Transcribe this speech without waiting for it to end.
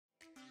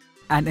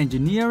An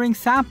engineering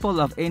sample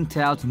of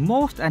Intel's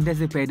most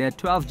anticipated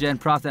 12th Gen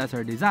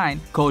processor design,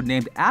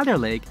 codenamed Alder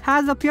Lake,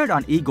 has appeared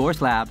on Igor's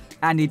lab,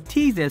 and it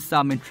teases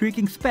some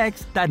intriguing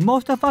specs that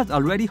most of us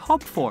already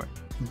hoped for.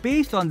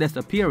 Based on this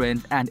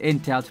appearance and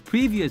Intel's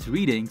previous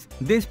readings,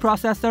 this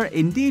processor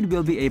indeed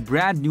will be a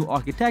brand new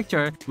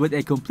architecture with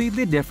a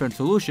completely different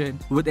solution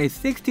with a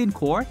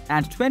 16-core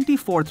and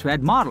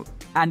 24-thread model.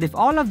 And if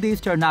all of these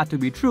turn out to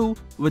be true,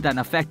 with an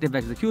effective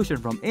execution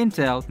from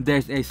Intel,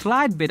 there's a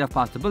slight bit of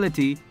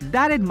possibility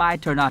that it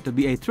might turn out to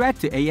be a threat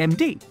to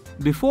AMD.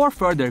 Before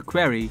further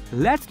query,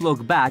 let's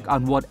look back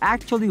on what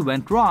actually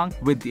went wrong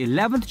with the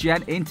 11th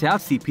Gen Intel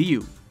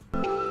CPU.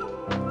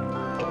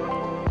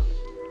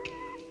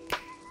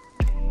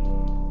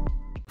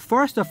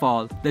 First of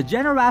all, the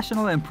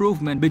generational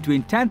improvement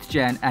between 10th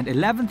Gen and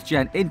 11th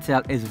Gen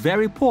Intel is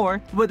very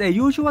poor, with a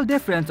usual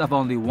difference of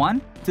only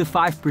 1 to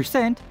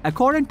 5%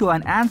 according to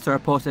an answer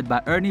posted by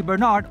Ernie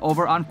Bernard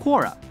over on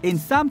Quora. In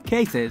some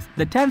cases,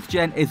 the 10th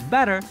Gen is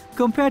better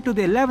compared to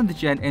the 11th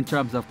Gen in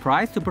terms of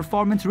price to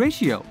performance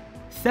ratio.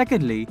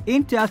 Secondly,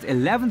 Intel's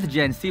 11th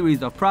Gen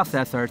series of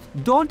processors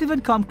don't even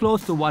come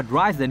close to what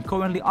Ryzen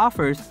currently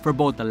offers for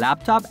both the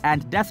laptop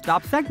and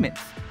desktop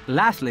segments.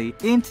 Lastly,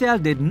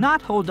 Intel did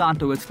not hold on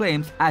to its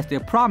claims as they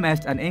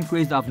promised an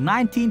increase of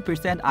 19%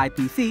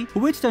 IPC,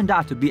 which turned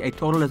out to be a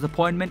total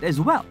disappointment as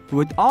well.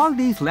 With all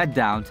these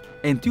letdowns,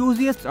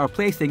 enthusiasts are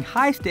placing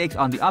high stakes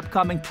on the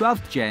upcoming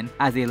 12th Gen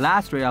as a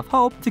last ray of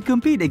hope to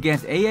compete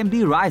against AMD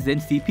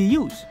Ryzen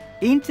CPUs.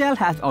 Intel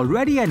has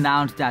already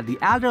announced that the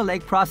Alder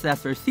Lake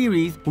processor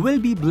series will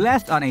be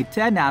blessed on a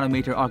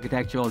 10nm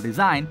architectural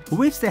design,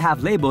 which they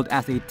have labeled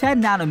as a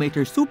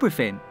 10nm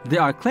superfin. They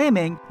are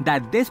claiming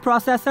that this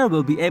processor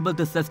will be able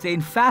to sustain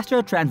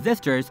faster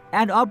transistors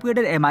and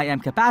upgraded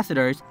MIM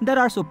capacitors that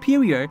are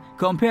superior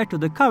compared to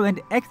the current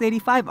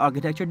x85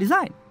 architecture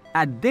design.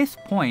 At this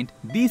point,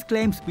 these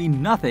claims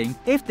mean nothing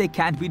if they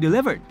can't be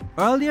delivered.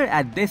 Earlier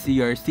at this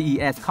year's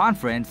CES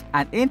conference,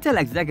 an Intel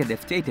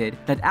executive stated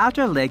that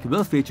Alder Lake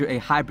will feature a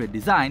hybrid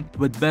design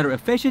with better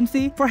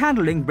efficiency for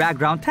handling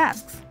background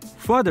tasks.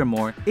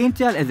 Furthermore,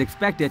 Intel is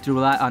expected to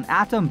rely on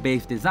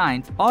Atom-based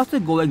designs, also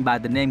going by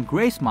the name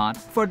Gracemont,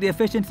 for the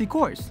efficiency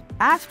cores.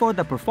 As for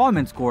the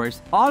performance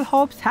cores, all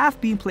hopes have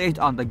been placed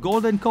on the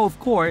Golden Cove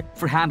core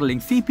for handling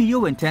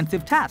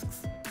CPU-intensive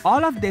tasks.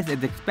 All of this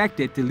is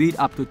expected to lead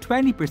up to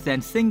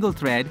 20%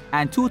 single-thread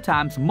and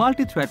 2x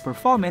multi-thread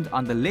performance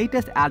on the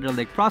latest Alder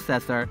Lake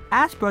processor,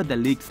 as per the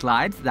leaked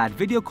slides that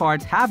video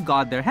cards have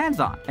got their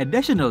hands on.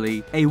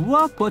 Additionally, a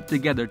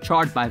well-put-together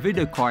chart by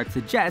video card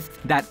suggests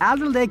that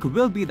Alder Lake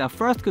will be the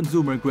first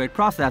consumer-grade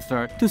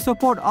processor to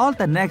support all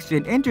the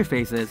next-gen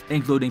interfaces,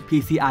 including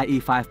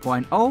PCIe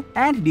 5.0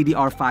 and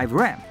DDR5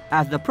 RAM.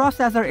 As the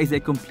processor is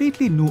a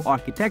completely new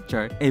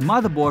architecture, a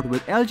motherboard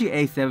with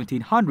LGA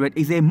 1700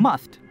 is a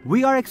must.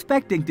 We are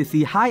expecting to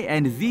see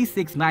high-end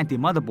Z690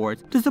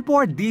 motherboards to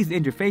support these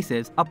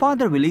interfaces upon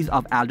the release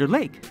of Alder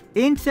Lake.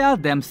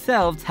 Intel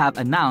themselves have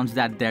announced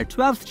that their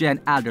 12th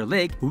Gen Alder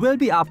Lake will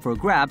be up for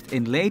grabs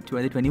in late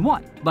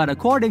 2021. But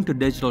according to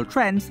Digital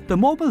Trends, the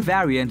mobile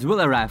variants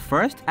will arrive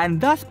first, and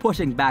thus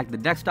pushing back the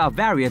desktop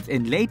variants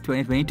in late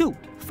 2022.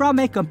 From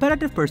a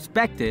competitive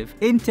perspective,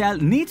 Intel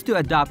needs to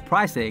adopt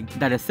pricing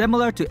that is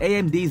similar to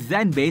AMD's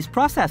Zen-based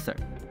processor.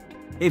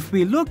 If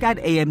we look at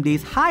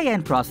AMD's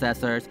high-end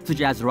processors,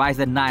 such as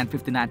Ryzen 9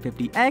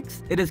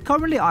 5950X, it is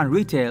currently on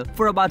retail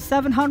for about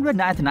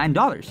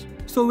 $799.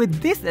 So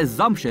with this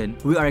assumption,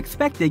 we are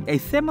expecting a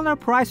similar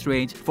price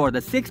range for the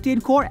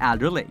 16-core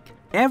Alder Lake.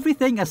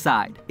 Everything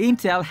aside,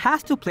 Intel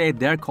has to play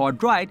their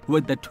card right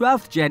with the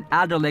 12th Gen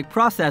Alder Lake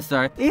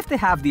processor if they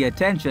have the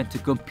attention to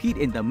compete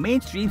in the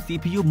mainstream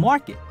CPU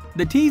market.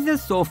 The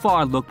teasers so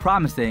far look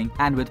promising,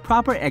 and with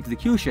proper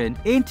execution,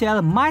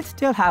 Intel might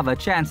still have a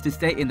chance to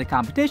stay in the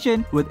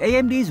competition with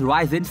AMD's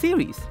Ryzen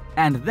series.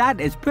 And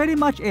that is pretty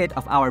much it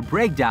of our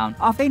breakdown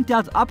of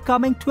Intel's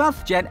upcoming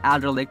 12th Gen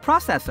Alder Lake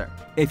processor.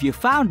 If you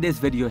found this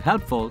video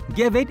helpful,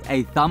 give it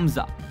a thumbs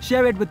up.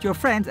 Share it with your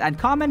friends and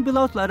comment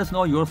below to let us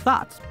know your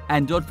thoughts.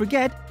 And don't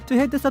forget to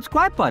hit the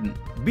subscribe button.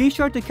 Be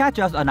sure to catch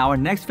us on our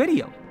next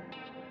video.